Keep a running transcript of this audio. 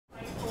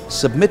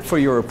Submit for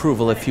your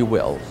approval, if you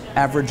will,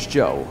 Average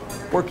Joe,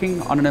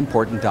 working on an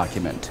important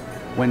document,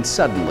 when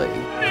suddenly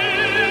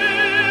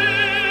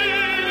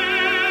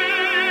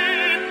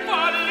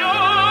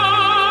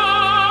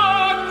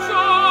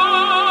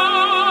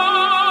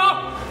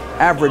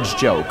Average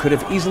Joe could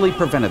have easily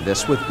prevented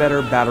this with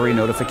better battery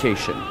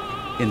notification.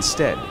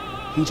 Instead,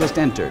 he just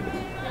entered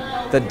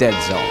the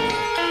dead zone.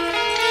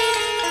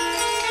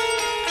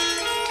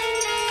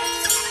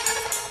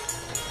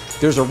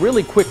 There's a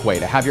really quick way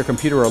to have your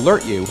computer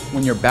alert you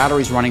when your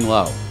battery's running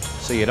low,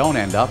 so you don't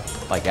end up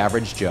like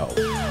Average Joe.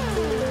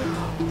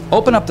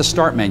 Open up the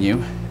Start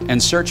menu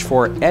and search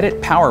for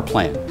Edit Power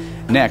Plan.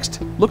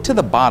 Next, look to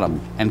the bottom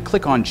and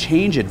click on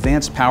Change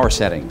Advanced Power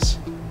Settings.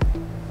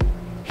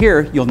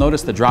 Here, you'll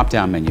notice the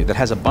drop-down menu that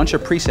has a bunch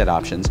of preset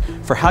options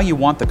for how you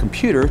want the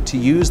computer to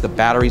use the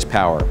battery's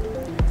power.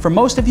 For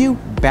most of you,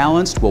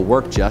 Balanced will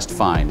work just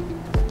fine.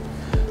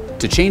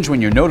 To change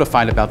when you're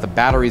notified about the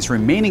battery's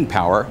remaining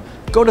power,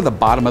 go to the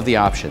bottom of the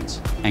options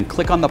and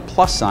click on the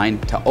plus sign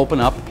to open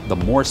up the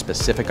more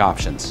specific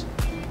options.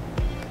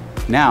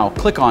 Now,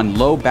 click on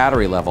Low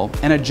Battery Level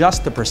and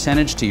adjust the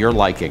percentage to your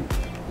liking.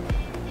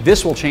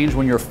 This will change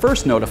when you're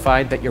first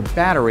notified that your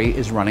battery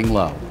is running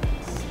low.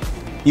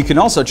 You can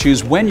also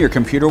choose when your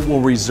computer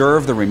will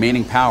reserve the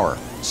remaining power.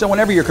 So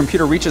whenever your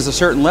computer reaches a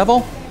certain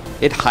level,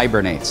 it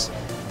hibernates.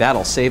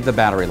 That'll save the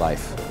battery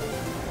life.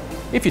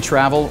 If you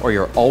travel or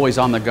you're always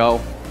on the go,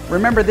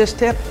 remember this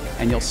tip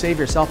and you'll save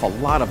yourself a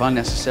lot of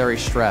unnecessary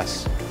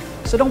stress.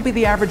 So don't be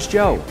the Average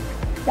Joe.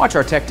 Watch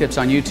our tech tips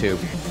on YouTube,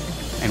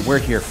 and we're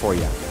here for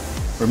you.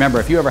 Remember,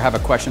 if you ever have a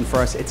question for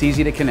us, it's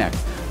easy to connect.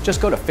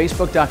 Just go to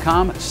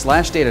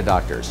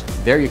facebook.com/datadoctors.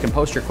 There you can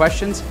post your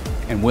questions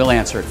and we'll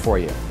answer it for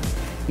you.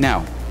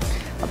 Now,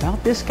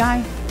 about this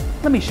guy,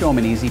 let me show him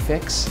an easy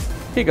fix.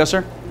 Here you go,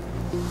 sir.